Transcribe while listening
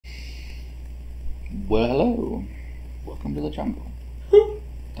Well, hello. Welcome to the jungle.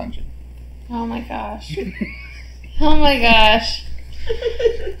 Dungeon. Oh my gosh. Oh my gosh.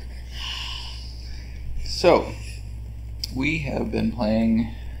 So, we have been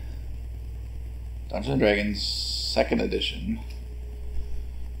playing Dungeons & Dragons 2nd edition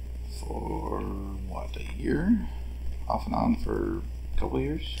for, what, a year? Off and on for a couple of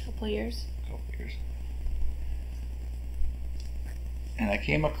years? Couple years. And I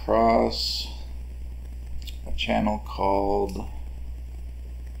came across a channel called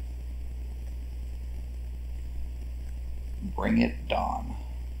Bring It Dawn.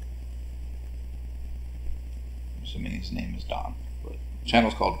 I'm assuming his name is Dawn, but the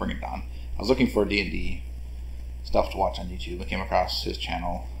channel's called Bring It Dawn. I was looking for D&D stuff to watch on YouTube. I came across his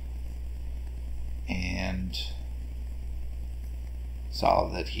channel and saw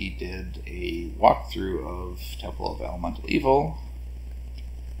that he did a walkthrough of Temple of Elemental Evil,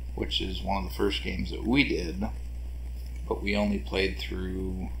 which is one of the first games that we did, but we only played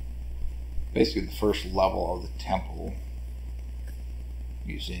through basically the first level of the temple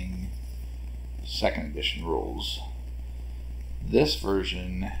using 2nd edition rules. This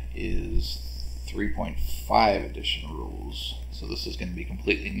version is 3.5 edition rules, so this is going to be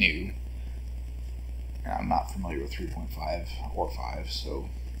completely new. And I'm not familiar with 3.5 or 5, so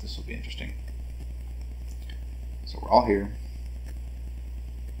this will be interesting. So we're all here.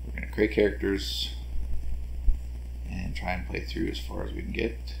 We're going to create characters and try and play through as far as we can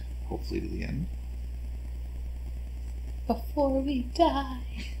get, hopefully to the end. Before we die.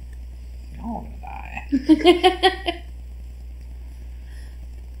 We're all going to die.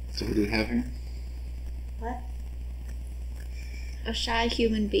 So what do we have here? What? A shy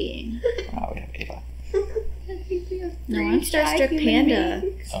human being. Oh, we have Ava. No, I'm Struck Panda.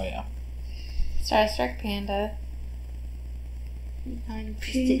 Oh, yeah. Struck Panda. I'm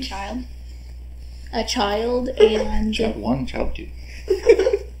just a child. A child and... Child 1, child 2.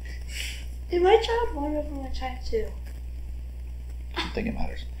 Is my child 1 over my child 2? I don't think it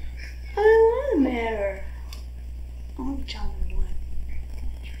matters. I don't want to matter. I'm child number 1.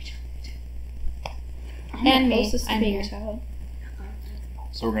 I'm And the me. closest to I'm being here. a child.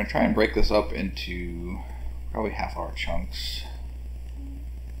 So we're going to try and break this up into probably half-hour chunks,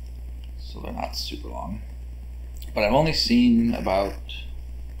 so they're not super long. But I've only seen about,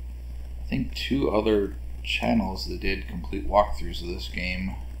 I think, 2 other channels that did complete walkthroughs of this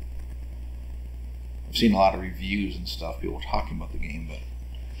game. I've seen a lot of reviews and stuff, people talking about the game, but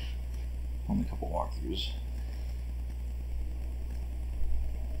only a couple walkthroughs.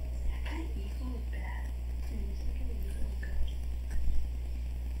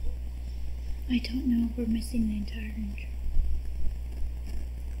 I don't know. We're missing the entire intro.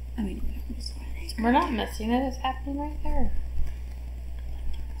 I mean, we're missing it. We're not missing it. It's happening right there.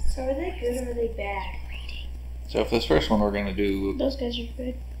 So are they good or are they bad? So for this first one, we're going to do Those guys are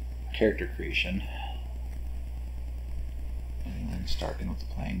good. character creation. And then starting with the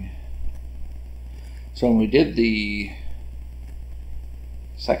playing. So when we did the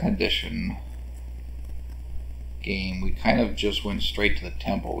 2nd edition game, we kind of just went straight to the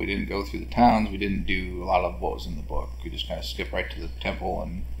temple. We didn't go through the towns, we didn't do a lot of what was in the book. We just kind of skipped right to the temple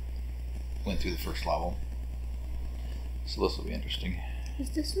and went through the first level. So this will be interesting. Is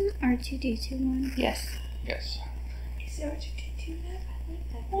this an R2D2 one? Yes. Yes. Is there what you did do that? I like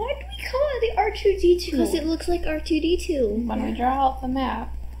that. Why do we call it the R2D2? Because it looks like R2D2. When we draw out the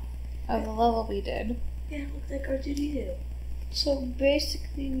map of the level we did. Yeah, it looks like R2D2. So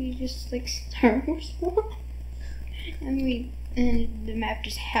basically, we just like Star Wars one, and the map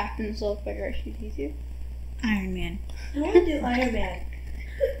just happens to look like R2D2. Iron Man. I want to do Iron Man.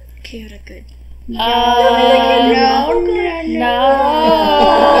 Chaotic good. No.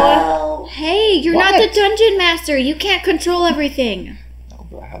 Hey, you're not the dungeon master. You can't control everything. No,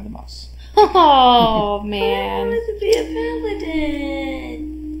 but I have the mouse. Oh, I man. wanted to be a paladin.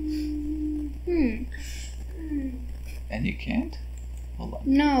 And you can't? Hold on.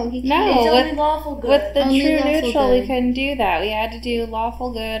 No, he No. can't. It's with- only lawful good. With the Only true lawful neutral, we good. couldn't do that. We had to do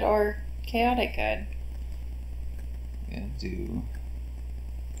lawful good or chaotic good. Yeah, do.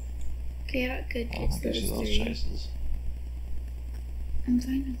 Chaotic good Oh, gets I'll get those you those 3. choices. I'm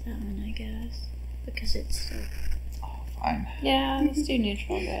fine with that one, I guess. Because it's so... Oh, fine. Yeah, let's do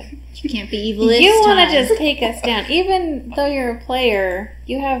neutral good. You can't be evil this You want time. to just take us down. Even though you're a player,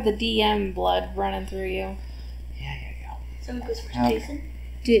 you have the DM blood running through you. Yeah. So it goes for Yeah. Jason.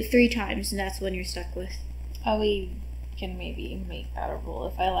 Do it 3 times, and that's when you're stuck with. Oh, we can maybe make that a rule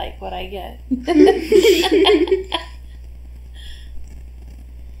if I like what I get. No,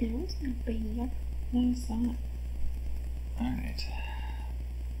 it's not bad. No, it's not. Alright.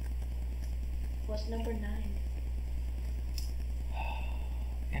 What's number 9?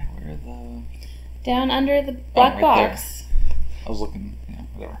 Yeah, where are the... Down under the black right box. I was looking,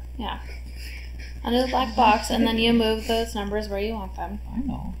 whatever. Yeah. Under the black box, and then you move those numbers where you want them. I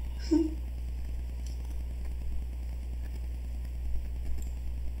know.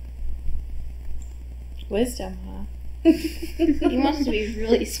 Wisdom, huh? He wants to be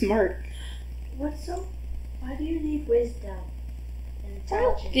really smart. Why do you need wisdom and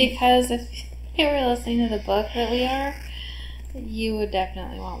intelligence? Because if you were listening to the book that we are, you would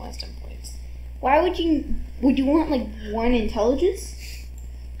definitely want wisdom points. Why would you want like 1 intelligence?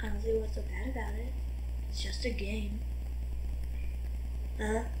 I don't see what's so bad about it. It's just a game.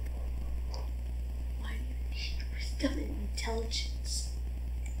 Huh? Why do you need wisdom and intelligence?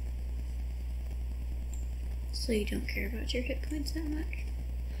 So you don't care about your hit points that much?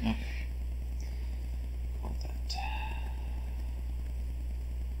 Okay. Hold that.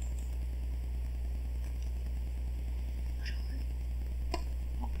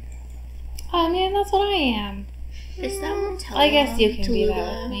 Oh man, that's what I am. Is that what I guess you can be that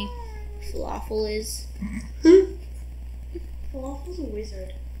Tallulah with me. Falafel is? Falafel's a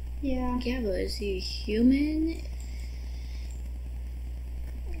wizard. Yeah. Yeah, but is he human?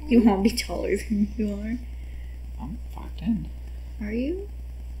 You won't be taller than you are. I'm 5'10". Are you?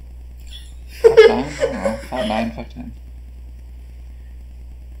 5'9"? I don't know. 5'9", 5'10".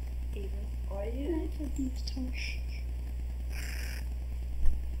 Ava, are you? I thought he was taller.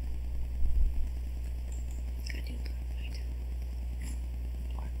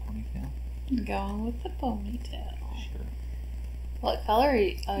 Black ponytail. Going with the ponytail. Sure. What color are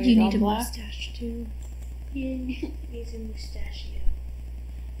you? Oh, You you're need a going black? mustache too. Yeah. He's a mustachio.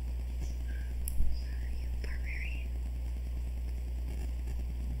 Barbarian.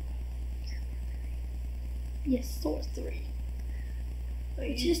 Yes, sorcery.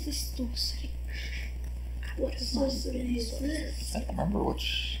 It's just a sorcery. What sorcery is this? I don't remember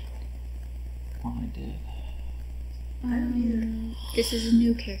which one I did. This is a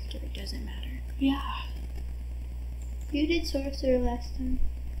new character. It doesn't matter. Yeah. You did sorcerer last time.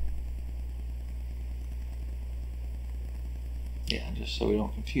 Yeah, just so we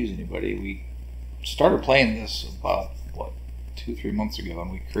don't confuse anybody, we started playing this about, 2-3 months ago,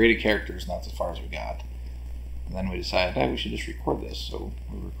 and we created characters, and that's as far as we got. And then we decided, we should just record this, so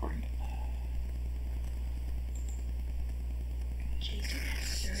we're recording it. Jason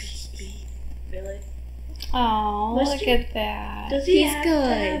has 30 speed. Really? Oh, Must look you- at that. Does he He's have good.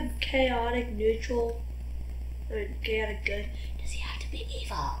 to have chaotic neutral? Or chaotic good? Does he have to be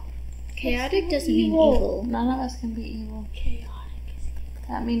evil? Chaotic doesn't mean Evil. evil. None of us can be evil. Chaotic is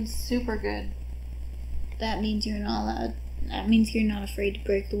That means super good. That means you're not allowed. That means you're not afraid to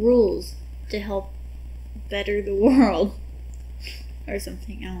break the rules to help better the world, or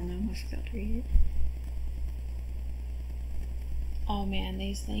something. I don't know. I forgot to read it. Oh man,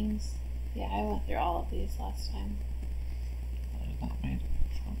 these things. Yeah, I went through all of these last time. That is not made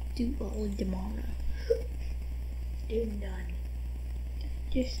from. Do all tomorrow. Do none.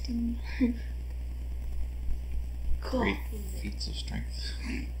 Just Great feats of strength.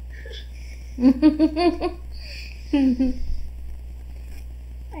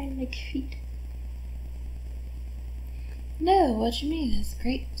 I like feet. No, what you mean is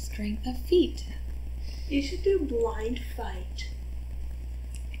great strength of feet. You should do blind fight.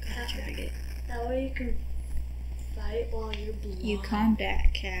 I gotta drag it. That way you can fight while you're blind. You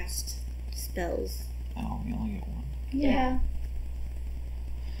combat cast spells. Oh, we only get one. Yeah.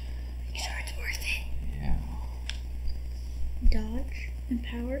 Make sure it's worth it. Yeah. Dodge,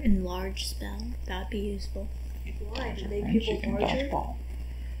 empower, and large spell. That'd be useful. Why? Dodge To your make range, people you can larger? dodgeball.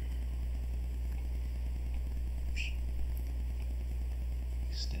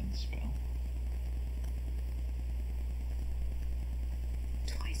 Extend spell.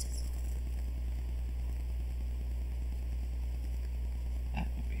 Twice as long. That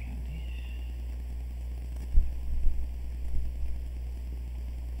would be handy.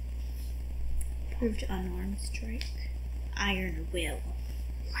 Proved unarmed strike. Iron will.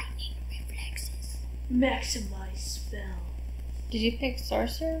 Lightning reflexes. Maximize spell. Did you pick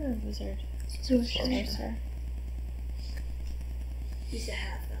sorcerer or wizard? Sorcerer. He's a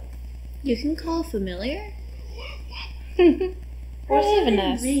half elf. You can call familiar. What's that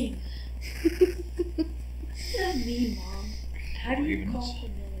Ravenous. mean? What's that mean, Mom? How do you call Ravenous.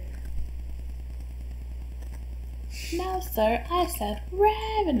 familiar? No, sir, I said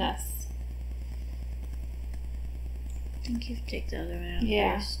ravenous. I think you have to take the other one out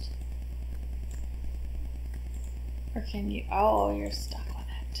Yeah. first. Or can you? Oh, you're stuck with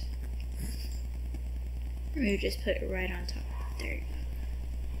it. Or maybe just put it right on top. There you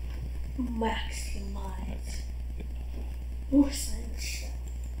Maximize. Ooh, silence.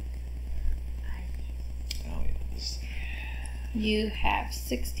 Oh yeah, this thing. You have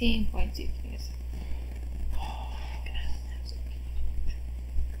 16 points you can use. Oh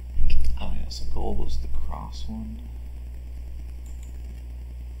yeah, so gold was the cross one.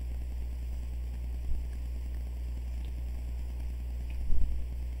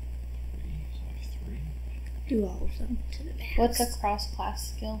 Three, so I have three. Do all of them to the max. What's a cross-class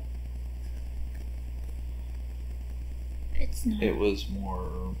skill? It's not. It was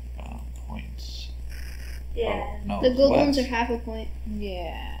more points. Yeah. Oh, no, The it was gold ones less. are half a point.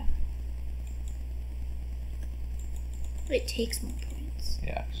 Yeah. It takes more points.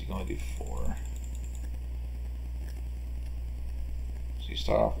 Yeah, because you can only do 4. So you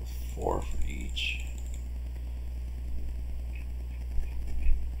start off with 4 for each.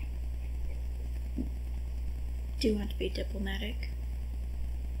 Do you want to be diplomatic?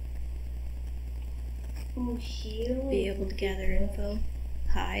 Ooh, healing. Be able to gather info,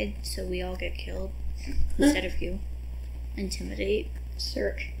 hide so we all get killed instead of you. Intimidate,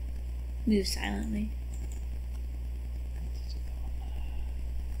 search, move silently.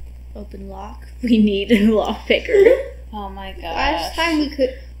 Open lock. We need a lock picker. Oh my gosh. Last time we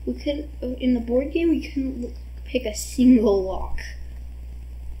couldn't in the board game we couldn't pick a single lock.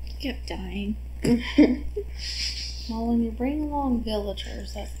 We kept dying. Well, when you bring along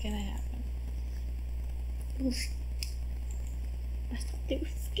villagers, that's gonna happen. I thought they were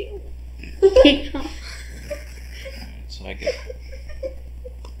skilled. Alright, so I get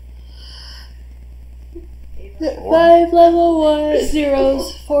 4. 5 level 1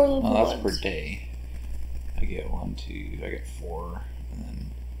 zeros, 4 level Oh, that's 1s. per day. I get 1, 2, I get 4, and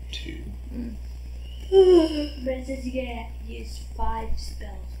then 2. But it says you get to use 5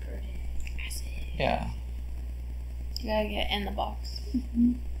 spells per day. Yeah. You gotta get in the box.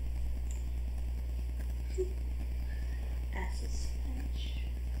 Acid smash.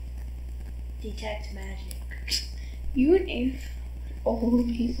 Detect magic. You and Abe. Old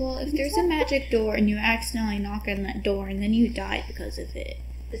people. If there's a magic door and you accidentally knock on that door and then you die because of it.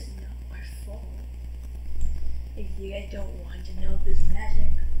 This is not my fault. If you guys don't want to know this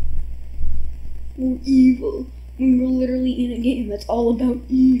magic. We're evil. We're literally in a game that's all about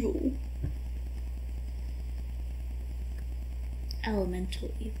evil.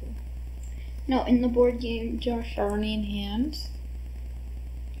 Elemental evil. No, in the board game, Josh. Burning hands.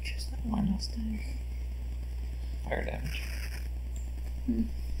 Just that Why one not? last time. Fire damage.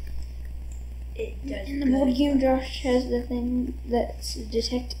 It does. In the board good. game, Josh has the thing that's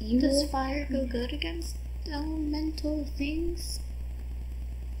detect evil. Does fire go good against elemental things?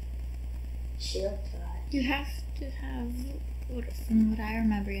 Shield touch. You have to have, from what I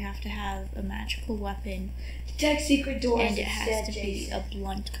remember, you have to have a magical weapon, Detect secret doors. and it has instead, to be Jason. a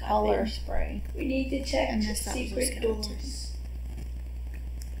blunt Color weapon. spray. We need to detect Unless that was a secret skeleton. doors.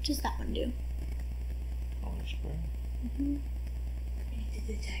 What does that one do? Color spray. We need to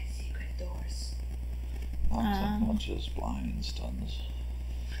detect secret doors. Not just blind and stuns.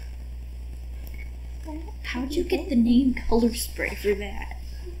 How'd you get the name color spray for that?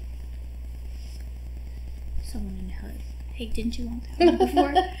 Someone in the hood. Hey, didn't you want that one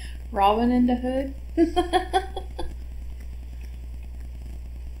before? Robin in the hood.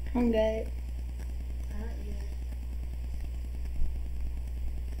 Come get it. Not yet.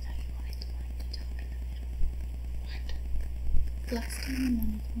 Last time you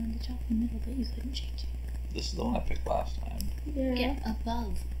wanted the one to chop in the middle, but you couldn't change it. This is the one I picked last time. Yeah. Get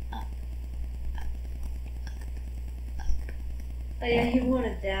above, up. Oh yeah, he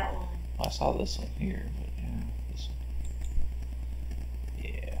wanted that one. I saw this one here, but yeah, this one.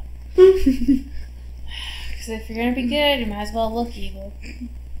 Yeah. Because if you're gonna be good, you might as well look evil.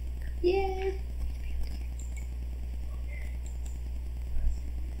 Yeah.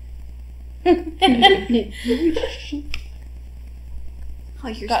 Oh,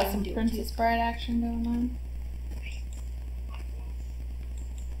 you're Got so some doing Princess Bride action going on.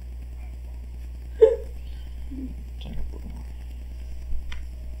 Check up a little more.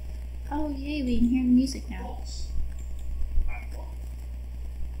 Oh, yay, we can hear the music now.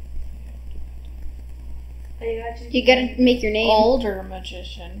 Oh, you got to. You gotta make your name. Older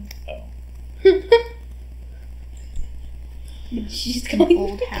magician. Oh. She's An going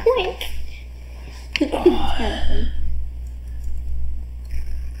old to half clink.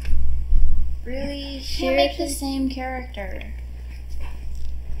 Really? Seriously? Can't make the same character.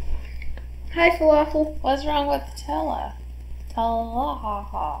 Hi, Falafel. What's wrong with Tella?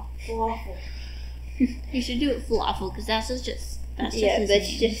 Tella. Waffle. You should do it falafel because that's just his Yeah, that's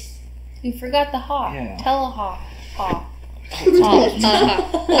name. just. You forgot the ha. Yeah. Tella ha. Ha.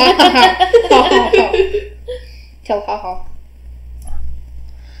 Tell haha.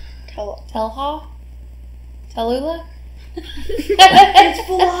 Telha? Tallulah? It's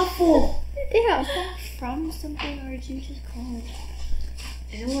falafel. Yeah, from something, or did you just call it?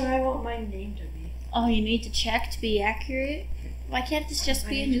 You know what I want my name to be? Oh, you need to check to be accurate? Why can't this just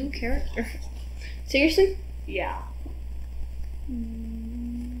be a new character? Seriously? Yeah.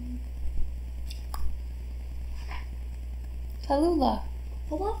 Tallulah.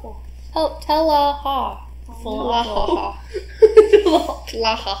 Falafel. Tellaha. Tlahaha.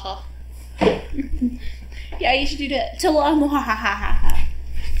 Tlahaha. Yeah, you should do that. Tlahaha.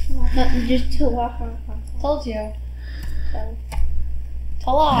 Just tlahaha. Told you. So.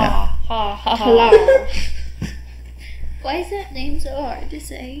 Tala. Yeah. Ha ha ha. Why is that name so hard to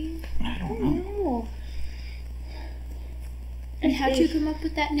say? I don't know. No. And how'd you come up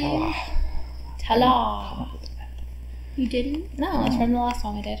with that name? Tala. You didn't? No, that's from the last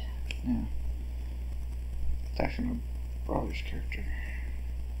one we did. Yeah. It's actually my brother's character.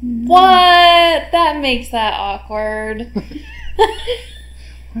 What? That makes that awkward.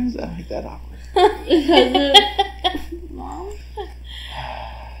 Why does that make that awkward? Mom?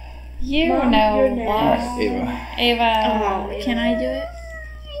 You Mom, know you're what? next. Alright, Ava. Ava. Oh, can I do it?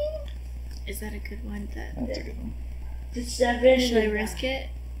 Is that a good one? That's a good one. The 7. Should I risk it?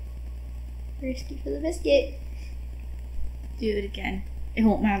 Risk it for the biscuit. Do it again. It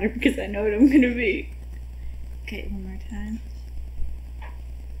won't matter because I know what I'm gonna be. Okay, one more time.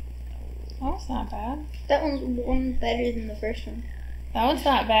 Oh, that's not bad. That one's one better than the first one. That one's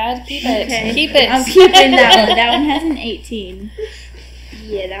not bad. Keep it. Okay. Keep it. I'm keeping that one. That one has an 18.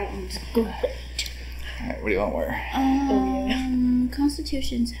 Yeah, that one's good. Alright, what do you want to wear?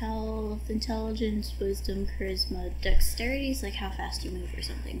 Constitution's health, intelligence, wisdom, charisma, dexterity is like how fast you move or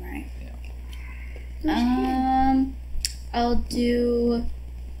something, right? Yeah. I'll do.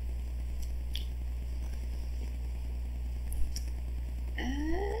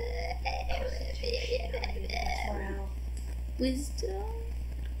 Wow. Wisdom.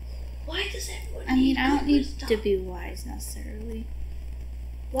 Why does everyone I mean, I don't need wisdom? to be wise necessarily.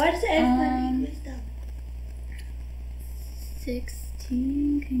 Why does everyone need wisdom?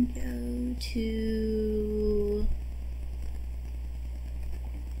 16 can go to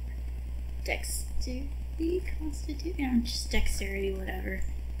dexterity, constitution, just dexterity, whatever.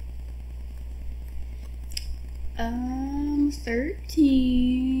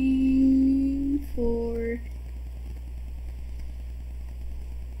 13 for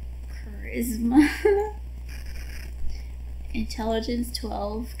charisma. Intelligence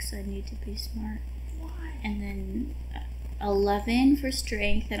 12 because I need to be smart. Why? And then 11 for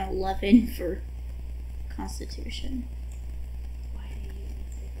strength and 11 for constitution. Why do you need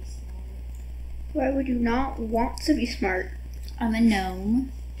to be smaller? Why would you not want to be smart? I'm a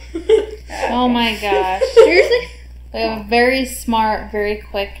gnome. Oh my gosh. Seriously? We have a very smart, very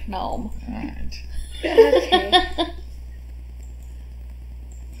quick gnome. Alright. Okay.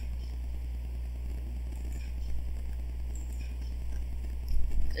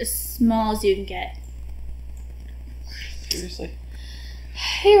 As small as you can get. Seriously?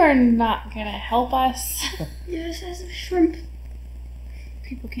 You are not gonna help us. Yes, as a shrimp.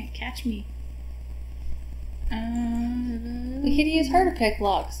 People can't catch me. We could use her to pick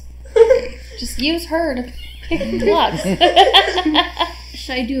logs. Just use her to pick logs.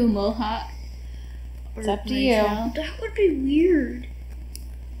 Should I do a mohawk? It's up to you. That would be weird.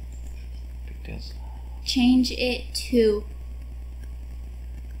 Big deals. Change it to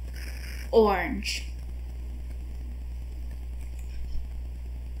orange.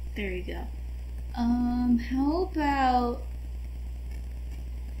 There you go. How about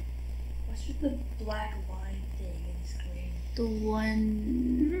What's with the black line thing in the screen? the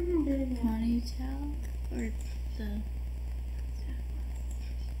one ponytail or the?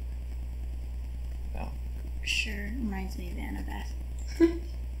 No. Sure, reminds me of Annabeth.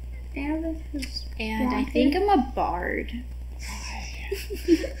 Annabeth is And I blonde think hair. I'm a bard.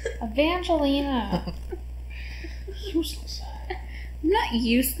 Evangelina. Useless. I'm not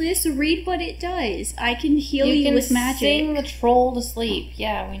useless. Read what it does. I can heal you, can with magic. sing the troll to sleep.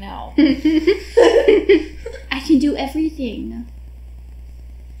 Yeah, we know. I can do everything.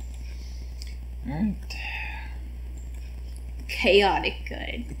 Alright. Chaotic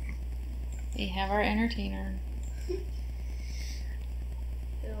good. We have our entertainer.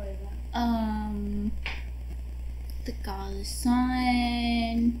 The god of the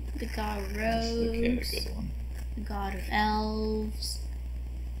sun, the god of That's okay, a rose, good one. the god of elves.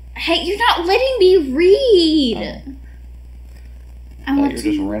 Hey, you're not letting me read! Oh. I I thought want you were to.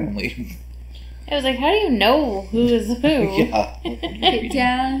 just randomly. I was like, how do you know who is who? Yeah. Get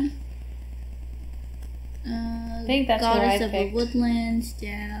down. I think that's what Goddess I of the picked. Woodlands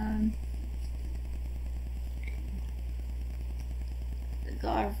down. The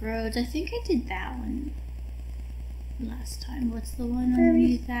God of Roads. I think I did that one last time. What's the one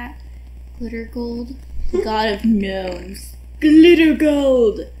underneath that? Glitter Gold. The God of Gnomes. Glitter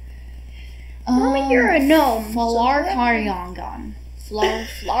Gold. Mommy, you're a gnome. Flarkariongon.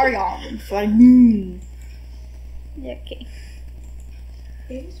 Flaryon. Okay.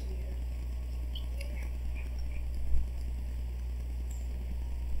 It is weird.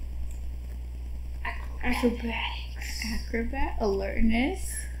 Acrobatics. Acrobat.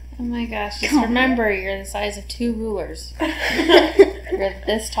 Alertness. Oh my gosh, just Come on. remember you're the size of 2 rulers. You're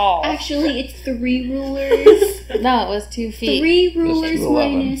this tall. Actually, it's 3 rulers. No, it was 2 feet. 3 rulers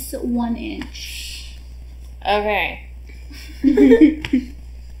 211. minus 1 inch. Okay.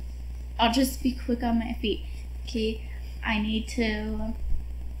 I'll just be quick on my feet. Okay, I need to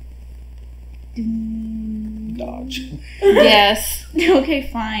Dodge. Yes. Okay,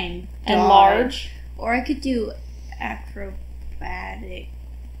 fine. And Dodge. large. Or I could do acrobatics.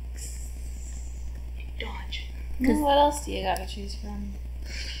 Dodge. Well, what else do you gotta choose from?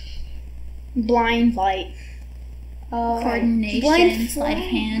 Blind light. Coordination, blind sleight of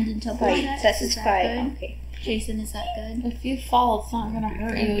flight. hand, and double Fight. checks. That's Is his that fight. good? Okay. Jason, is that good? If you fall, it's not gonna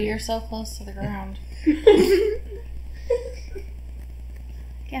hurt you. You're so close to the ground.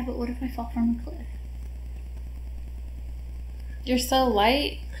 Yeah, but what if I fall from a cliff? You're so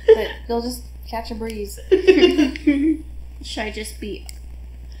light that you'll just catch a breeze. Should I just be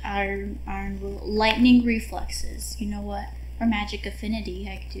lightning reflexes? You know what? Or magic affinity?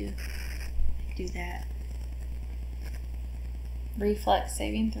 I could do that. Reflex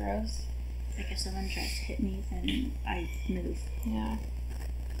saving throws. Like if someone tries to hit me, then I move. Yeah.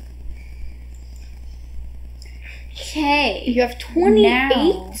 Okay. You have 28.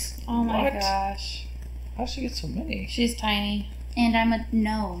 Now. Oh my What? gosh. How'd she get so many? She's tiny. And I'm a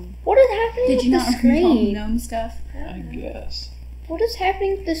gnome. What is happening Did with you the not know screen? gnome stuff? I guess. What is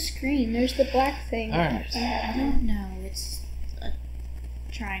happening with the screen? There's the black thing. Alright. I don't know. It's a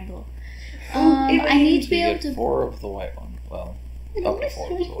triangle. Oh, I need to be You able get to. 4 of the white one. Well, up to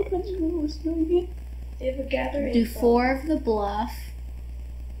 4 of the white ones. They have a gathering. Do 4 of the bluff,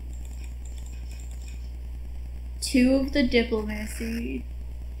 2 of the diplomacy.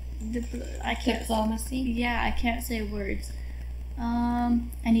 I can't. Diplomacy. Yeah, I can't say words. I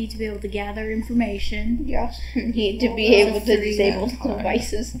need to be able to gather information. You also need to be Well, able that's to a 3. disable That's fine.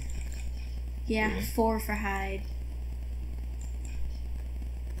 devices. Yeah, 4 for hide.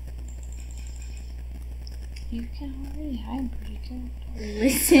 You can already hide pretty good.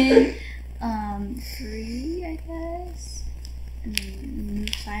 Listen. 3, I guess. And then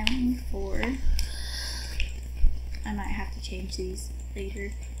move silently 4. I might have to change these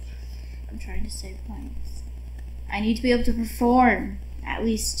later. I'm trying to save points. I need to be able to perform at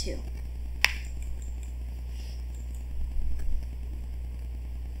least 2.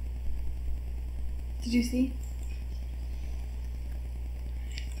 Did you see?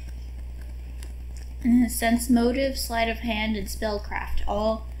 Sense motive, sleight of hand, and spellcraft.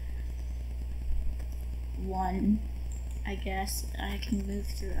 All 1, I guess. I can move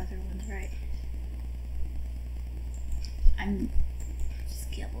through other ones, right? I'm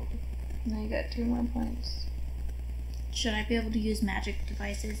skilled. Now you got 2 more points. Should I be able to use magic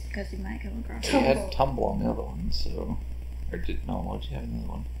devices? Because we might come across You had tumble on the other one, so. Or did. No, what did you have in the other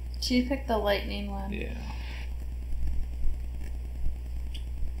one? She picked the lightning one. Yeah.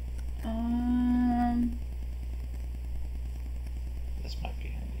 This might be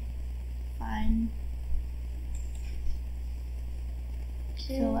handy. Fine.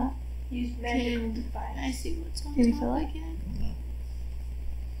 Feel that? Use magical Can device. I see what's on Can you top feel it? again? No.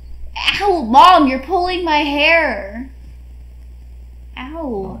 Ow, Mom, you're pulling my hair.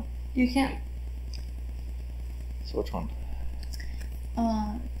 Ow. You can't. So which one?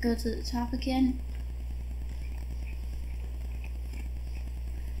 Go to the top again.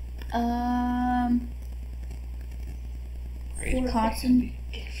 Praise might be Constant- handy.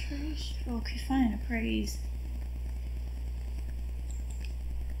 First. Okay, fine. Appraise.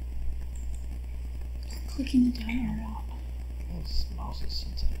 Clicking the down. This mouse is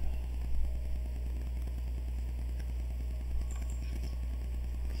sensitive.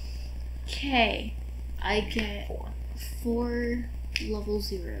 Okay. I get 4, 4 level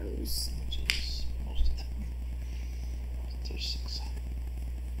 0s. which is most of them. There's 6.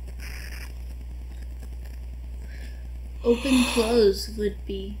 Open close would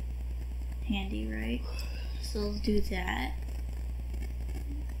be handy, right? So I'll do that.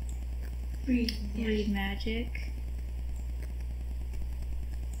 Read magic.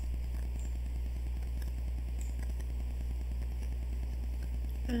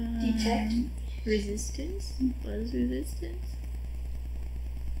 Detect. Resistance? Buzz resistance?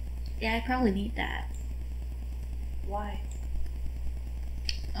 Yeah, I probably need that. Why?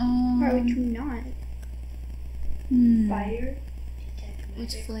 Why would you not? Fire. Detect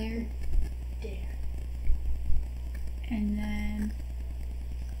What's magic. flare? Dare. And then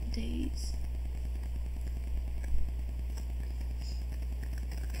days.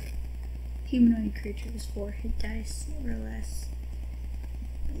 Humanoid creature with 4 hit dice or less.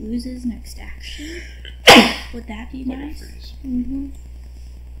 Loses next action. Would that be Like a nice? freeze. Mm-hmm.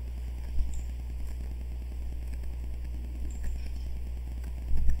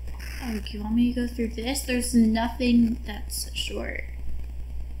 Oh, do you want me to go through this? There's nothing that's short.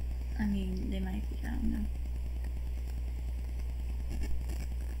 I mean, they might be, I don't know.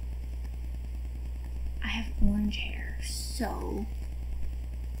 I have orange hair, so.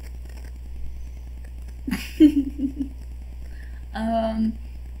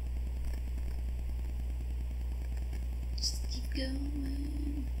 Just keep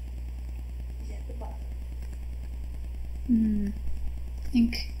going. He's at the bottom. I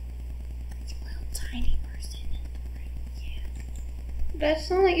think it's a little tiny person in the room. Yeah. That's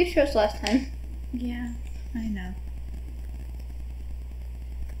not like you showed us last time. Yeah, I know.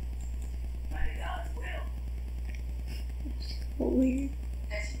 Weird.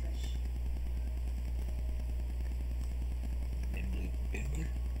 Bimbly, bimbly.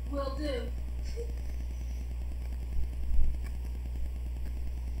 Will do.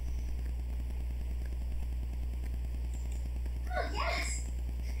 Oh, yes!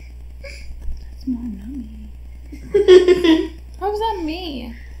 That's more not me. How was that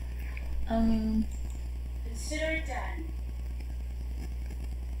me? Consider it done.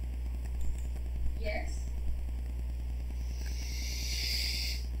 Yes?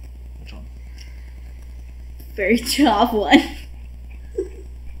 Which one? Very top one.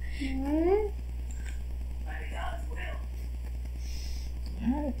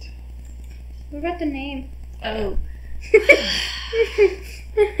 Alright. What about the name? Oh. I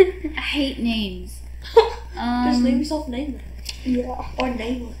hate names. Just leave yourself nameless. Yeah. Or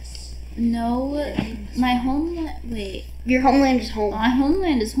nameless. No, my homeland. Wait, Your homeland is home. my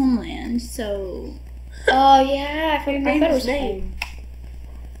homeland is homeland, so. Oh yeah, I thought it was name. home.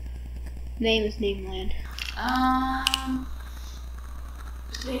 Name is Nameland.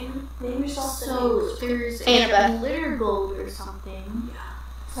 Name yourself the So nameless. there's Annabeth. a glitter gold or something.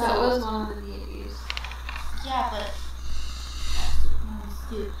 That was one of the deities. Yeah, but that's what gnomes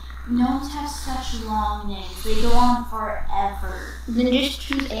do. Gnomes have such long names; they go on forever. Then just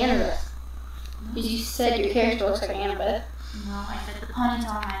choose Annabeth. Because you said your character looks like Annabeth. No, I said the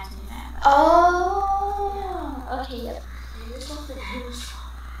Ponytail reminds me of Annabeth. Oh. Okay. Yep. Name yourself the nameless.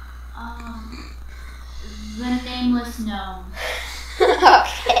 The nameless gnome.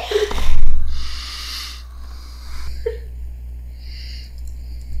 Okay.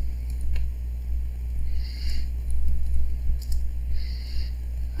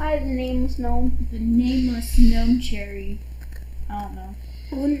 Hi, the nameless gnome. The nameless gnome cherry. I don't know.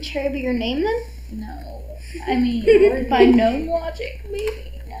 Wouldn't Cherry be your name then? No. I mean, by gnome logic,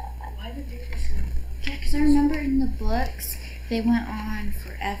 maybe. No. Why the nameless name? Yeah, because I remember in the books, they went on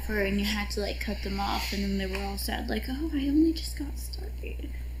forever and you had to like cut them off and then they were all sad, like, oh, I only just got started.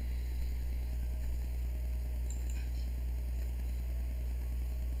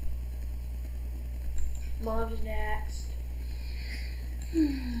 Mom's next.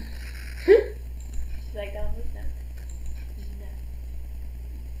 Like that was next.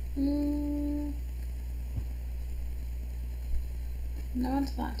 No,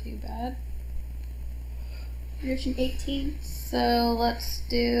 it's not too bad. Version 18. So let's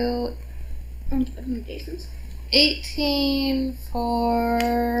do Recommendations. 18 for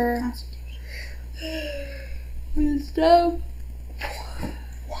wisdom.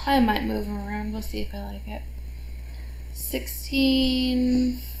 I might move them around. We'll see if I like it.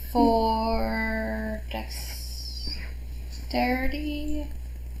 16 for dexterity.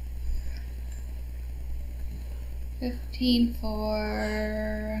 15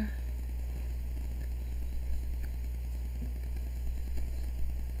 for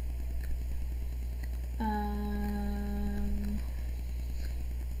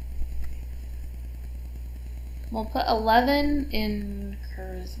we'll put 11 in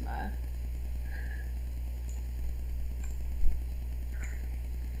charisma.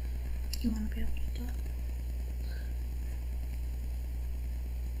 You want to be able to do it?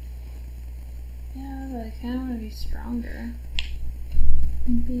 Yeah, but I kind of want to be stronger.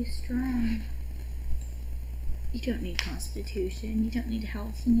 And be strong. You don't need constitution. You don't need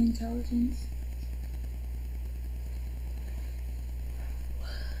health and intelligence.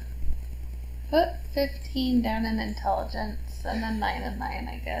 Put 15 down in intelligence and then 9 and 9,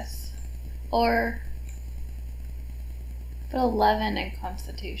 I guess. Or put 11 in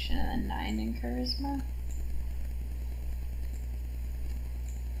constitution and then 9 in charisma.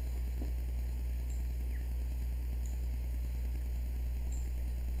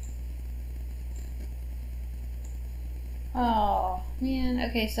 Oh, man.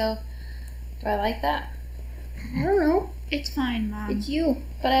 Okay, so do I like that? I don't know. It's fine, Mom. It's you.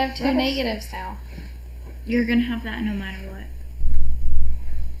 But I have 2 negatives now. You're gonna have that no matter what.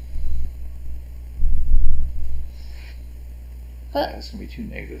 But There's gonna be 2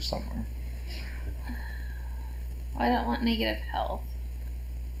 negatives somewhere. I don't want negative health.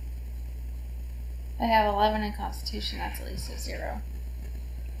 I have 11 in constitution, that's at least a 0.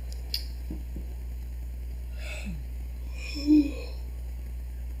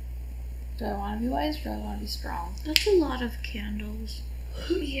 Do I want to be wise or do I want to be strong? That's a lot of candles.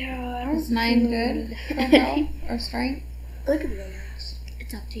 Yeah, I don't Is 9 good for health or strength? Look at me, nice.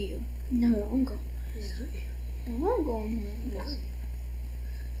 It's up to you. No, I'm going. I'm going home.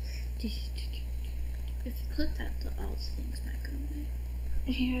 If you click that, the else thing's not going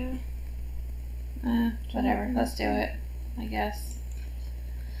away. Yeah. Whatever, let's do it, I guess.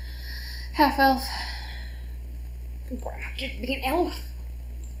 Half elf, Just be an elf.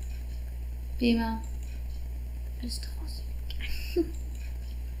 female. Just toss it.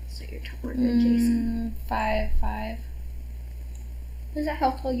 So you're taller than Jason. 5, 5. Is that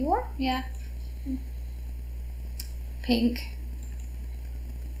how tall you are? Yeah. Pink.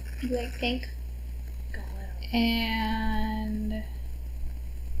 You like pink? And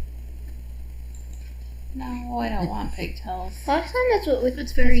no, I don't want pigtails. Last time that's what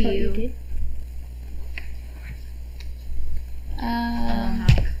It's very that's what you. did.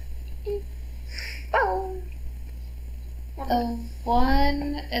 Oh. The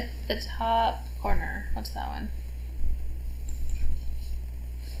one at the top corner. What's that one?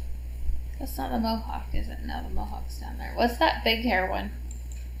 That's not the mohawk, is it? No, the mohawk's down there. What's that big hair one?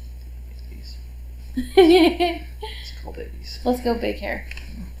 Babies. Let's It's called babies. go big hair.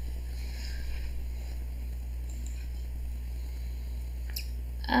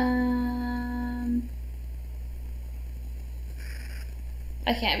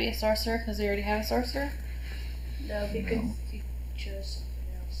 I can't be a sorcerer because we already have a sorcerer. No, because No. you chose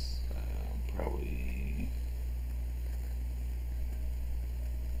something else. Probably.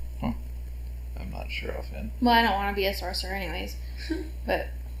 Huh. I'm not sure offhand. Well, I don't want to be a sorcerer anyways. But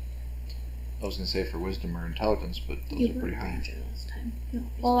I was gonna say for wisdom or intelligence, but those You are were pretty a high. ranger last time. You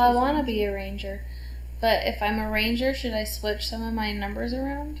well, I want to be a ranger. But if I'm a ranger, should I switch some of my numbers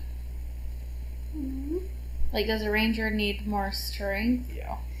around? Like, does a ranger need more strength?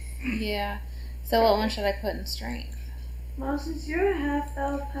 Yeah. Yeah. So what one should I put in strength? Well, since you're a half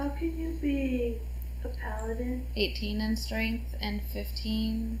elf, how can you be a paladin? 18 in strength and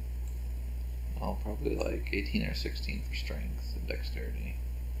 15. Well, probably like 18 or 16 for strength and dexterity.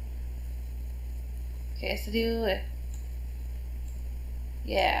 Okay, so do it.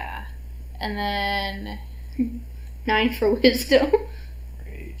 Yeah. And then 9 for wisdom.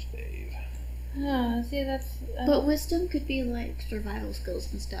 Rage, Dave. oh, see that's But wisdom could be like survival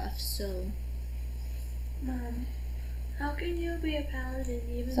skills and stuff, so Mom, how can you be a paladin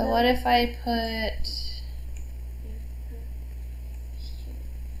even so though what if I put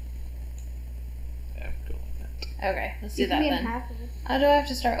Yeah, go like that. okay, let's do You that can be a then. half elf. Oh, do I have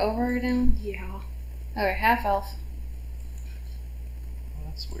to start over again? Yeah. Okay, half elf, Well,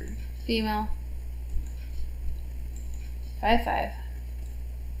 that's weird. female. 5, 5.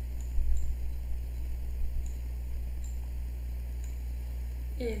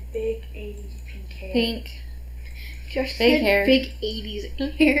 In a big 80s pink hair. Pink. Just Big said hair. Big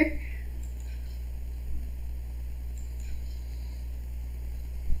 80s hair.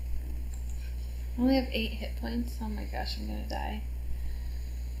 I only have 8 hit points. Oh my gosh, I'm gonna die.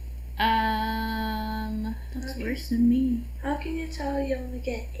 that's worse than me. How can you tell you only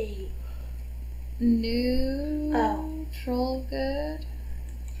get 8? Neutral good.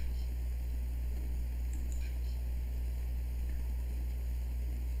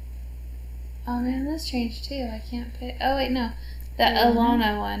 Oh man, this changed too. I can't pick. Oh wait, no, the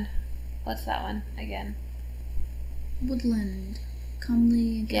Alona one. What's that one again? Woodland.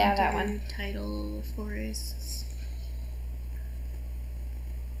 Commonly encountered Yeah, that one. tidal forests.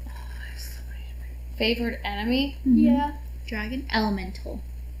 Favored enemy? Yeah. Dragon. Elemental.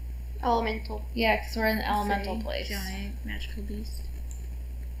 Elemental. Yeah, because we're in the elemental Fey, place. Giant magical beast.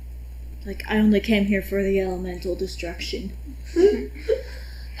 Like, I only came here for the elemental destruction. What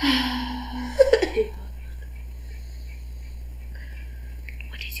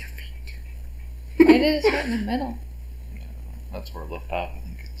is your fate? Why did it start in the middle? Yeah, that's where it left off. I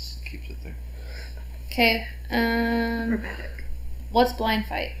think it keeps it there. Okay. Dramatic. What's blind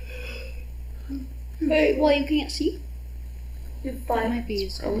fight? Wait, well, you can't see? You That might be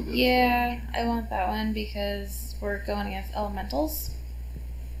useful. Yeah, I want that one because we're going against elementals.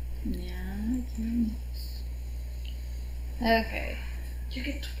 Yeah, I can. Okay. You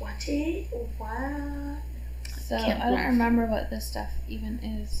get 20? Wow. So Can't I don't bluff. remember what this stuff even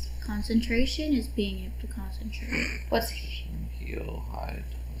is. Concentration is being able to concentrate. What's Heal, hide,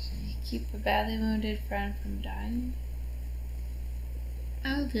 listen. keep a badly wounded friend from dying?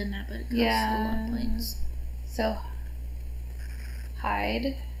 I've done that, but it costs a Yeah. lot of points. So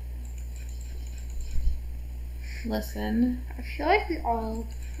hide. Listen. I feel like we all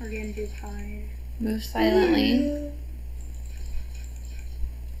are gonna do hide. Move silently.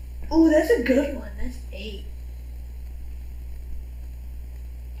 Oh, that's a good one. That's 8.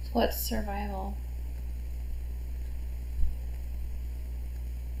 What's survival?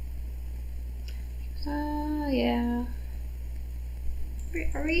 Yeah.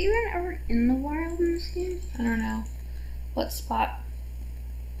 Wait, are we even ever in the wild in this game? I don't know. What spot?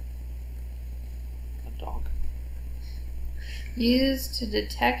 A dog. Used to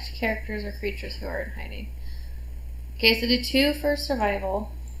detect characters or creatures who are in hiding. Okay, so do 2 for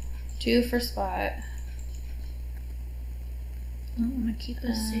survival, 2 for spot. Oh, I'm gonna keep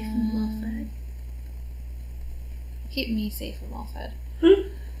us safe and well fed. Keep me safe and well fed. Hmm.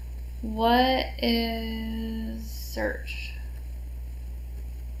 What is search?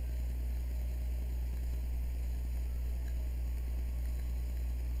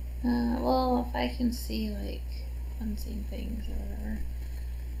 Well, if I can see like unseen things or whatever.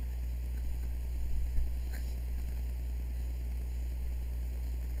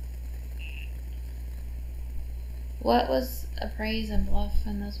 What was appraise and bluff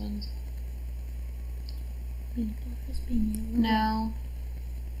in those ones? Being bluff is being yellow. No.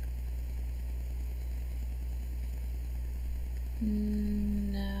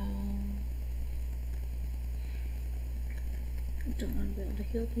 No. I don't want to be able to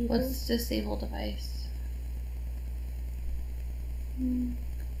heal people. What's disable device?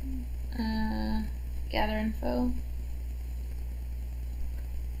 Gather info.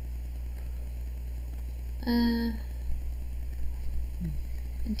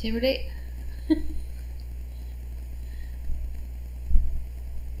 Intimidate.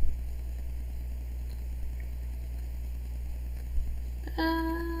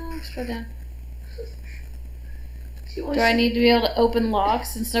 Scroll down. Do I need to be able to open locks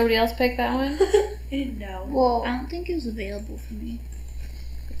since nobody else picked that one? No. Whoa. I don't think it was available for me.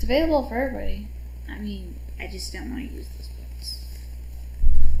 It's available for everybody. I mean, I just don't want to use this books.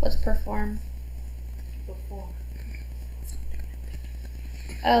 What's perform? Before.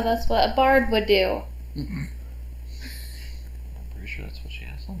 Oh, that's what a bard would do. I'm pretty sure that's what she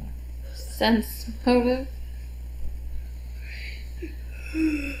has on there. Sense motive.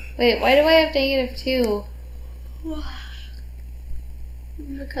 Wait, why do I have -2?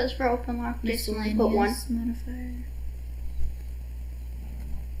 Because for open lock, just put 1. Miscellaneous modifier.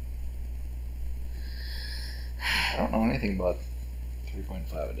 I don't know anything about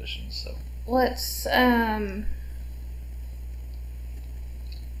 3.5 editions, so What's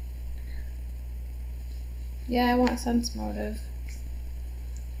Yeah, I want sense motive.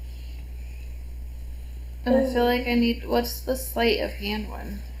 And I feel like I need what's the sleight of hand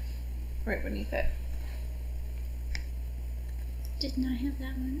one? Right beneath it. Did not have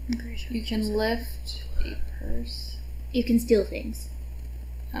that one. I'm pretty sure. You can lift a purse. You can steal things.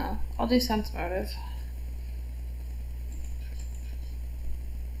 Oh, I'll do sense motive.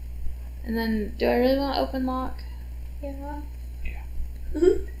 And then, do I really want open lock? Yeah.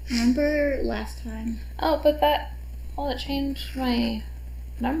 Remember last time? Oh, but that, well, it changed my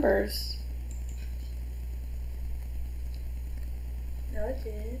numbers. No, it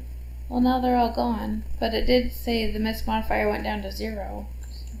did. Well, now they're all gone. But it did say the miss modifier went down to 0.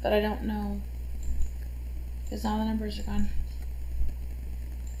 But I don't know. Because now the numbers are gone.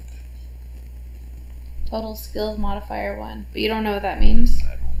 Total skills modifier 1. But you don't know what that means?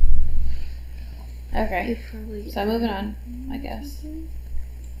 I don't. Okay. Probably. So moving on, I guess.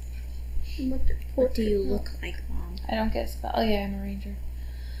 What do you look like, Mom? I don't get spell. Oh yeah, I'm a ranger.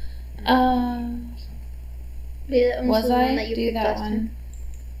 Maybe that Was the one I? that you Do picked that last one.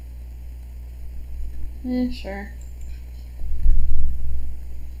 time. Sure.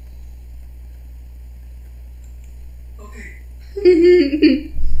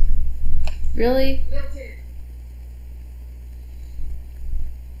 Really?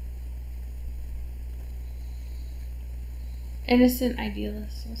 Innocent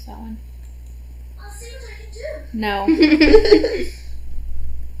Idealist. What's that one? I'll see what I can do. No.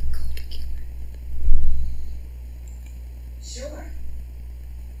 Sure.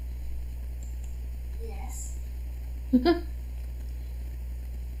 Yes.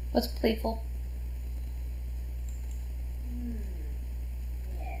 What's playful?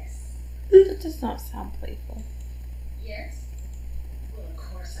 Yes. That does not sound playful. Yes. Well, of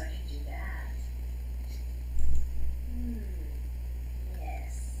course I can do that.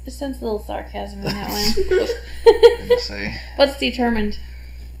 Yes. Just sense a little sarcasm in that one. I'm gonna say. What's determined?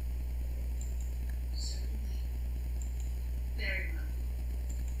 Very well.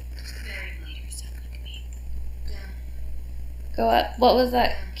 Very well. Go up. What was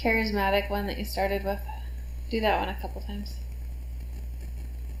that charismatic one that you started with? Do that one a couple times.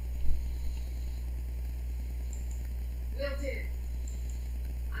 Will do.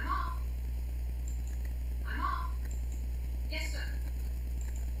 I'm off. I'm off. Yes, sir.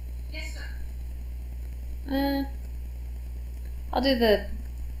 Yes, sir. I'll do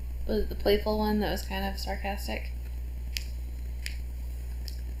was it the playful one that was kind of sarcastic?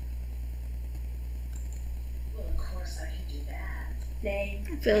 Well, of course I can do that. Name.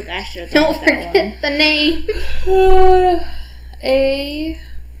 I feel like I should have Don't thought that one. forget the name. A.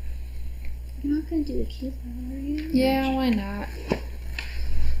 You're not gonna do the cute one, are you? Yeah, why not?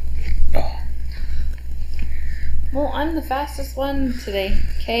 Oh, Well, I'm the fastest one today.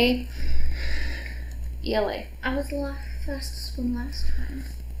 K. ELA. I was the fastest one last time.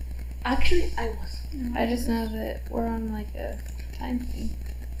 Actually, I was. I just know that we're on like a time thing.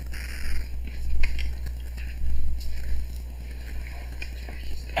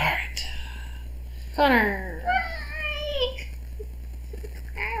 alright. Connor.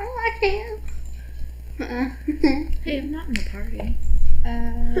 Hey, I'm not in the party.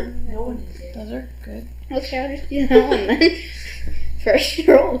 No one is here. Those are good. Okay, I'll just do that one then. First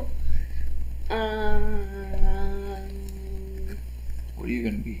roll. What are you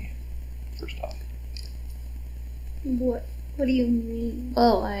gonna be? First off. What? What do you mean?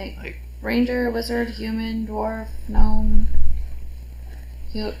 Well, like Like- ranger, wizard, human, dwarf, gnome,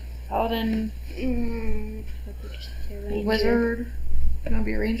 paladin, Probably just a ranger. wizard. You want to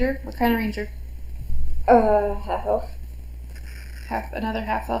be a ranger? What kind of ranger? Half elf. Another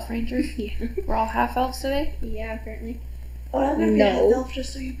half elf ranger. Yeah. We're all half elves today. Yeah, apparently. Oh, I'm gonna be No. a half elf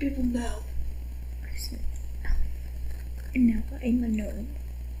just so you people know. No, I'm a gnome.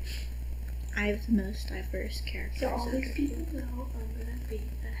 I have the most diverse characters. So all these under people know I'm gonna be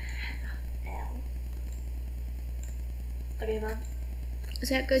a half elf. Okay, Mom. Is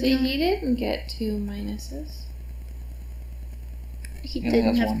that good? See, John? he didn't get 2 minuses. He Yeah,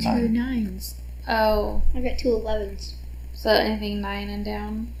 didn't that's have one 2 9. 9s. Oh, I got 2 11s. so anything 9 and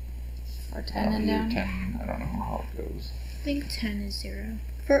down, or 10 I'll and do down. 10. I don't know how it goes. I think 10 is 0.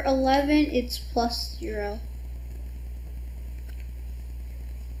 For 11, it's plus 0.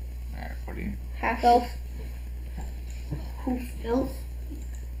 Alright, what do you? Half elf. Hoof elf.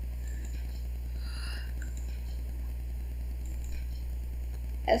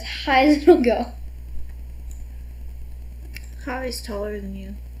 As high as it'll go. Javi's taller than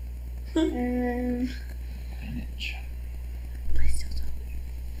you. An inch. But he's still taller.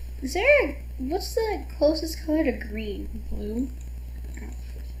 Is there what's the closest color to green? Blue.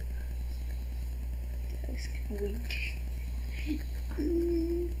 That's kind of weak.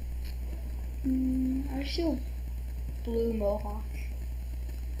 I'll just do a blue mohawk.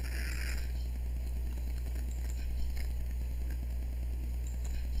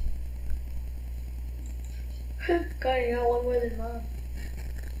 God, you got one more than Mom.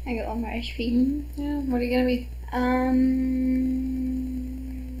 I got 1 more HP. Yeah. What are you gonna be?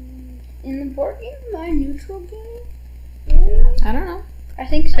 In the board game, my neutral game. I don't know. I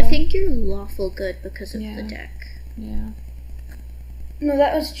think so. I think you're lawful good because of Yeah. the deck. Yeah. No,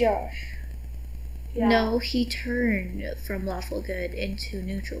 that was Josh. Yeah. No, he turned from lawful good into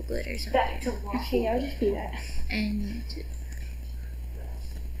neutral good or something. Back to lawful. Okay, I'll just be that. And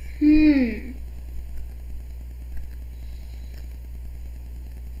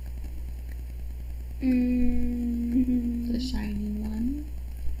The shiny one.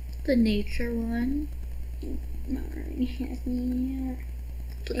 the nature one. Not really. Yeah.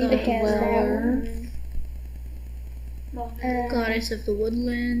 The Ada god- has that Dweller. one. goddess of the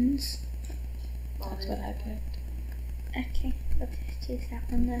woodlands. That's what I picked. Okay, let's choose that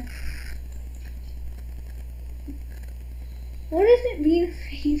one then. What does it mean,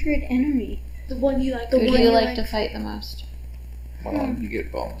 favorite enemy? The one you like. The Who one do you you like like. to fight the most? Well, you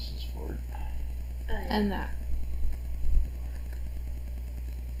get bonuses for it. and that.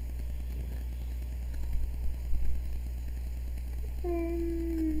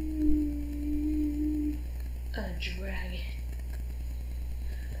 A dragon.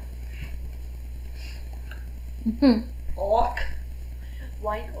 Orc.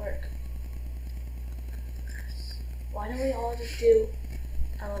 White orc. Why don't we all just do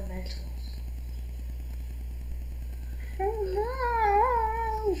elementals?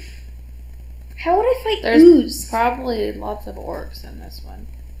 How would I fight There's ooze? probably lots of orcs in this one.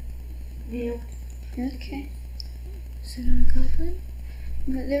 Yeah. Okay. Sit on a goblin?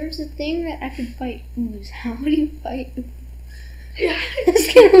 But there was a thing that I could fight ooze. How would you fight ooze? That's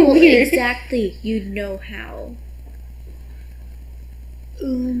kind of weird. Exactly. You'd know how.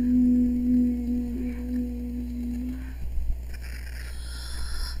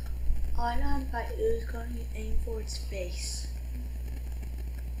 All I know about ooze going to aim for its face.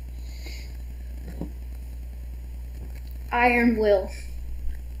 Iron will.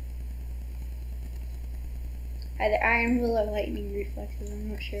 Either iron will or lightning reflexes. I'm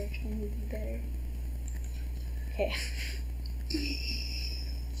not sure which one would be better. Okay.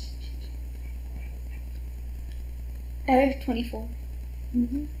 I have 24.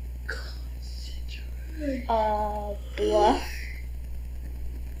 Bluff.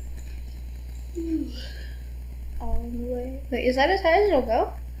 All the way. Wait, is that as high as it'll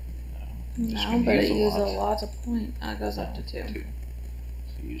go? Just No, gonna but it use a uses a lot. lot of point. It goes up to 2. 2. So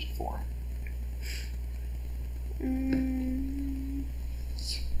you used 4.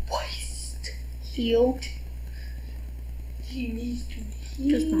 Waste. Heal. He needs to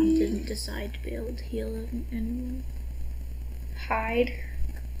Because Mom heal. didn't decide to be able to heal anyone. Hide.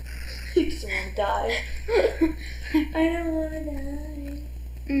 He doesn't want to die. I don't want to die.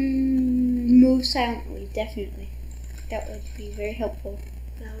 Move silently, definitely. That would be very helpful.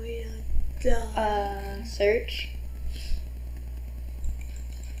 Now we don't die. Search.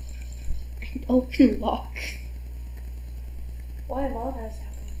 And open lock. Why Mom has that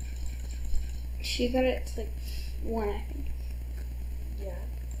one? She got it to like 1, I think. Yeah.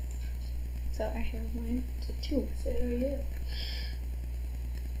 So I have mine to 2. So do you.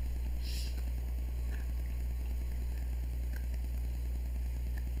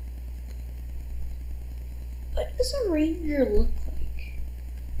 What does a ranger look like?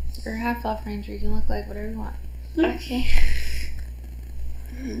 You're a half-elf ranger. You can look like whatever you want. Okay.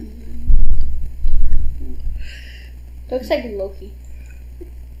 Looks like Loki.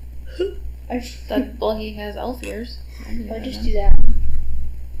 Well, he has elf ears. I'll just do that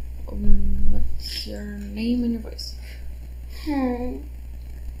one. What's your name and your voice?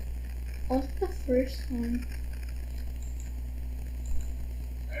 What's the first one?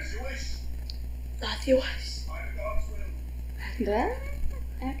 As you wish. Not yours. By the God's will. That?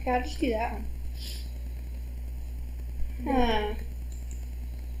 Okay, I'll just do that one.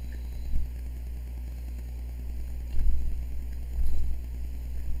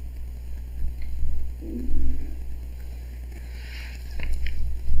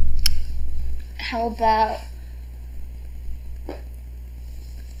 How about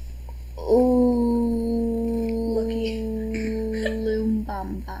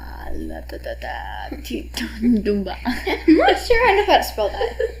Lumbamba la da da da Dumba. I'm not sure I know how to spell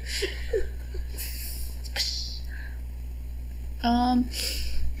that.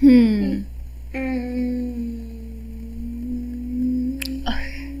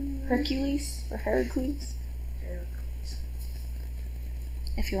 Hercules or Heracles?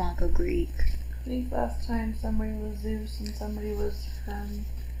 If you want to go Greek. I think last time somebody was Zeus and somebody was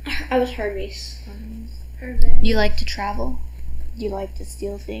I was Hermes. Hermes. You like to travel? You like to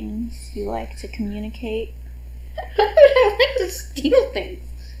steal things? You like to communicate? I like to steal things.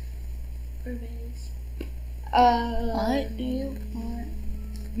 Hermes. What do you want?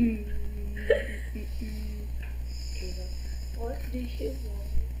 What do you want?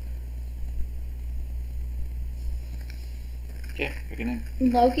 Okay, pick a name.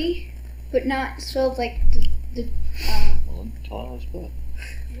 Loki, but not spelled like the Well, tell her how to spell it.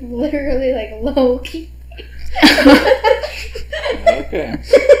 literally like Loki. Okay.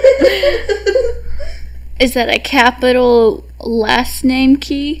 Is that a capital last name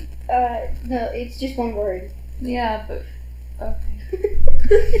key? No, it's just one word. Yeah, but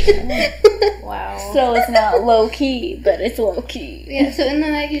okay. Wow. So it's not low key, but it's low key. Yeah, so in the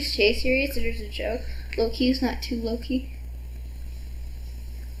Like Is Chase series, there's a joke. Low key is not too low key.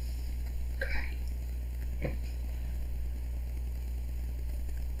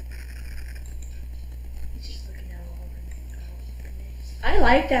 He's just looking at all the names. I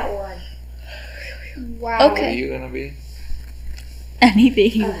like that one. Wow. What are you gonna be?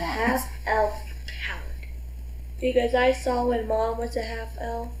 Anything you A want. half elf Because I saw when Mom was a half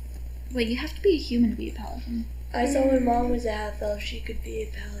elf. Wait, you have to be a human to be a paladin. I saw when Mom was a half elf, she could be a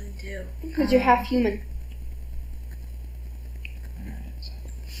paladin too. Because you're half human.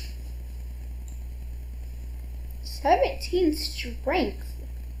 Alright. 17 strength.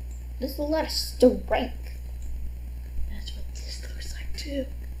 This is a lot of strength. That's what this looks like too.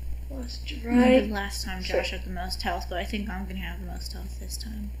 Lost I right. think last time Josh had the most health, but I think I'm gonna have the most health this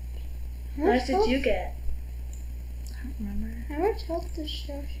time. How much did you get? I don't remember. How much health does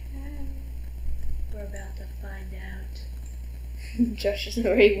Josh have? We're about to find out. Josh is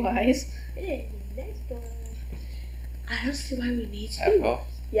very wise. Hey, next one. I don't see why we need to Half be. health.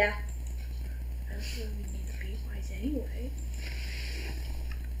 Yeah. I don't see why we need to be wise anyway.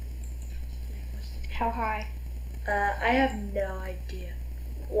 How high? I have no idea.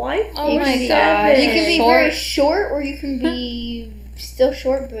 Why? Oh my 47? god. You can be Short. very short or you can be still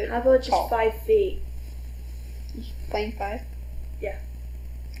short but How about just tall. 5 feet? Playing 5.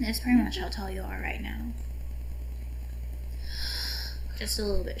 That's pretty much how tall you are right now. Just a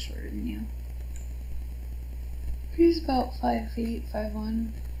little bit shorter than you. He's about 5 feet, 5'1".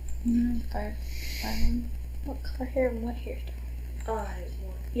 5'1". What color hair and what hair?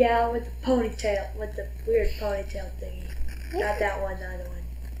 Yeah, with the ponytail, with the weird ponytail thingy. Not that one, the other one.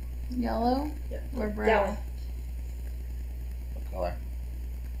 Yellow Yep. or That brown? one. What color?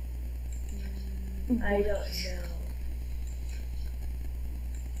 I don't know.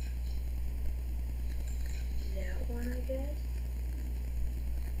 That one, I guess.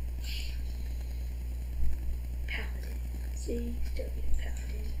 Paladin. See, still get a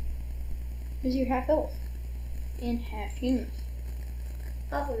paladin. Because you're half elf. And half human.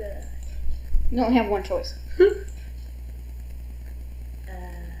 Oh, good. You only have one choice.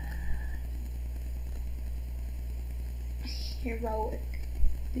 Heroic.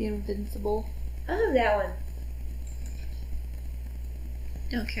 The invincible. I have that one.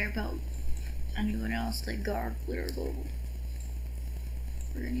 Don't care about anyone else like guard, glitter, gold.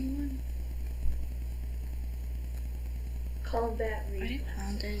 Or anyone. Combat Why do reflex.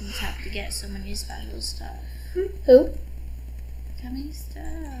 paladins have to get so many special stuff? Who? How many stuff?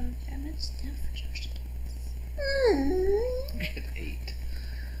 How much stuff for Josh to Get 8.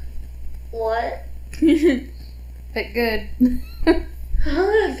 What? But good.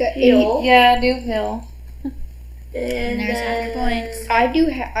 Huh? got Heal. Yeah, do heal. And there's half your points. I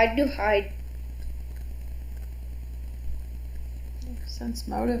do hide. Sense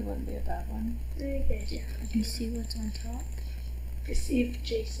motive wouldn't be a bad one. Okay, yeah. get? You see what's on top? To see if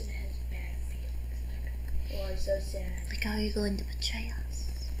Jason has bad feelings. Like, oh, I'm so sad. Like how you're going to betray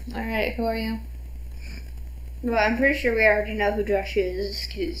us. Alright, who are you? Well, I'm pretty sure we already know who Josh is,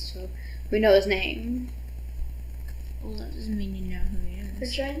 because we know his name. Well, that doesn't mean you know who he I'm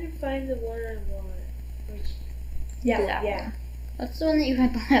is. trying to find the one I want. Which, yeah, That yeah. one. That's the one that you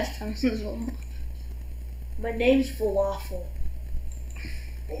had the last time as well. My name's Falafel.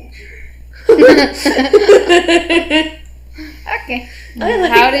 Okay. Okay. I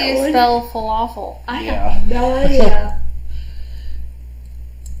like How do that you one. spell falafel? I Yeah. have no idea.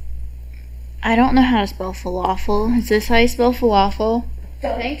 I don't know how to spell falafel. Is this how you spell falafel?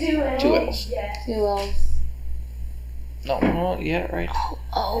 Don't do it. 2 L's. Yeah. 2 L's. No, yeah, right.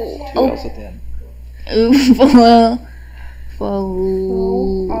 Oh. 2 L's at the end. Ooh,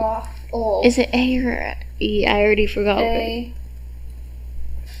 Oh. Is it A or E? I already forgot. A.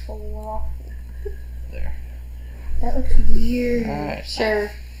 Falafel. There. That looks weird. Alright.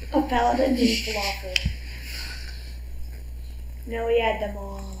 Sure. A paladin is Falafel. No, we had them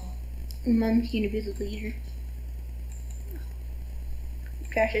all. Mom's gonna be the leader.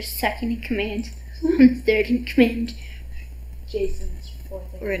 Josh is second in command. I'm third in command. Jason's fourth.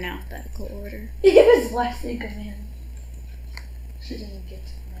 We're in alphabetical order. It was last in command. She didn't get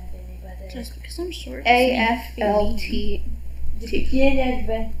to command anybody. Just because I'm short. A F L T. The begin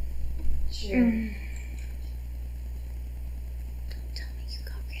adventure. Mm. Don't tell me you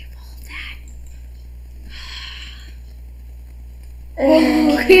got rid of all that.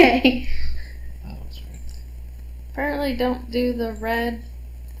 Okay. Oh, that's right. Apparently don't do the red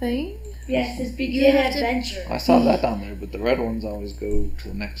thing. Yes, it's You begin have to- adventure. I saw that down there, but the red ones always go to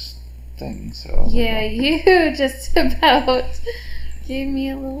the next thing, so. I was Yeah, like, you just about gave me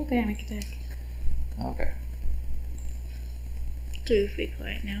a little panic attack. oh, okay. Please be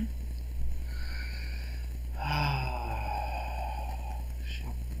quiet now.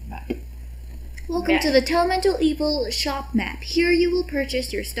 Shop map. Welcome to the Telemental Evil shop map. Here you will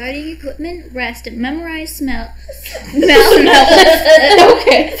purchase your starting equipment, rest, and memorize smell. Okay.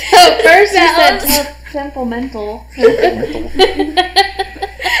 So first you said Sounds- simple mental. Quiet!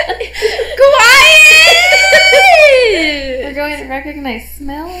 recognize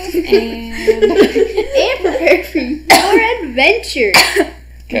smells, and And prepare for your adventure.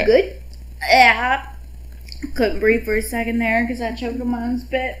 Okay. Good? Yeah. Couldn't breathe for a second there because I choked on my own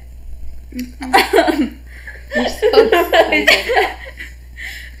spit. you're so excited.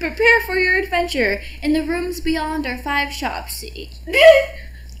 Prepare for your adventure. In the rooms beyond are 5 shops. I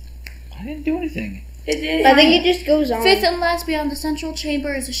didn't do anything. I think it just goes on. Fifth and last beyond the central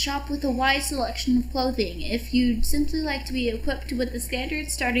chamber is a shop with a wide selection of clothing. If you'd simply like to be equipped with the standard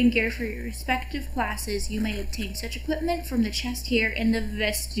starting gear for your respective classes, you may obtain such equipment from the chest here in the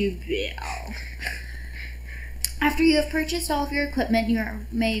vestibule. After you have purchased all of your equipment, you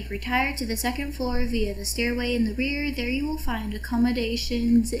may retire to the second floor via the stairway in the rear. There you will find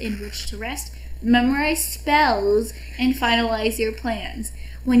accommodations in which to rest, memorize spells, and finalize your plans.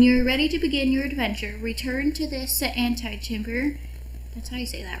 When you are ready to begin your adventure, return to this antechamber. That's how you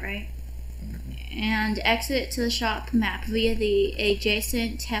say that, right? And exit to the shop map via the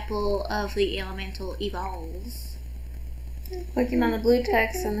adjacent temple of the elemental evolves. Clicking on the blue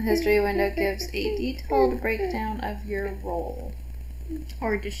text in the history window gives a detailed breakdown of your role.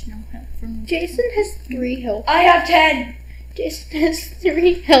 Or additional help from Jason has 3 health. I have 10. Jason has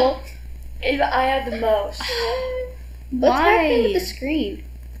 3 health. I have the most. What's happening with Why? the screen?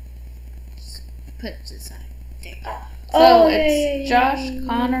 Put it aside. There. So yeah, it's yeah, Josh, yeah.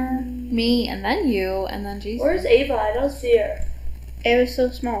 Connor, me, and then you, and then Jesus. Where's Ava? I don't see her. It was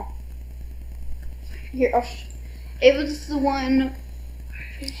so small. Here, it was the one.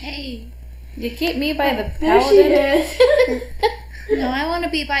 Hey. You keep me by the There she paladin. is. No, I want to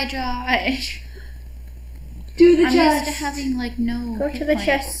be by Josh. Do the I'm chest. used to having like no. Go hit to the points.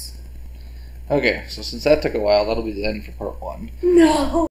 chest. Okay, so since that took a while, that'll be the end for part 1. No.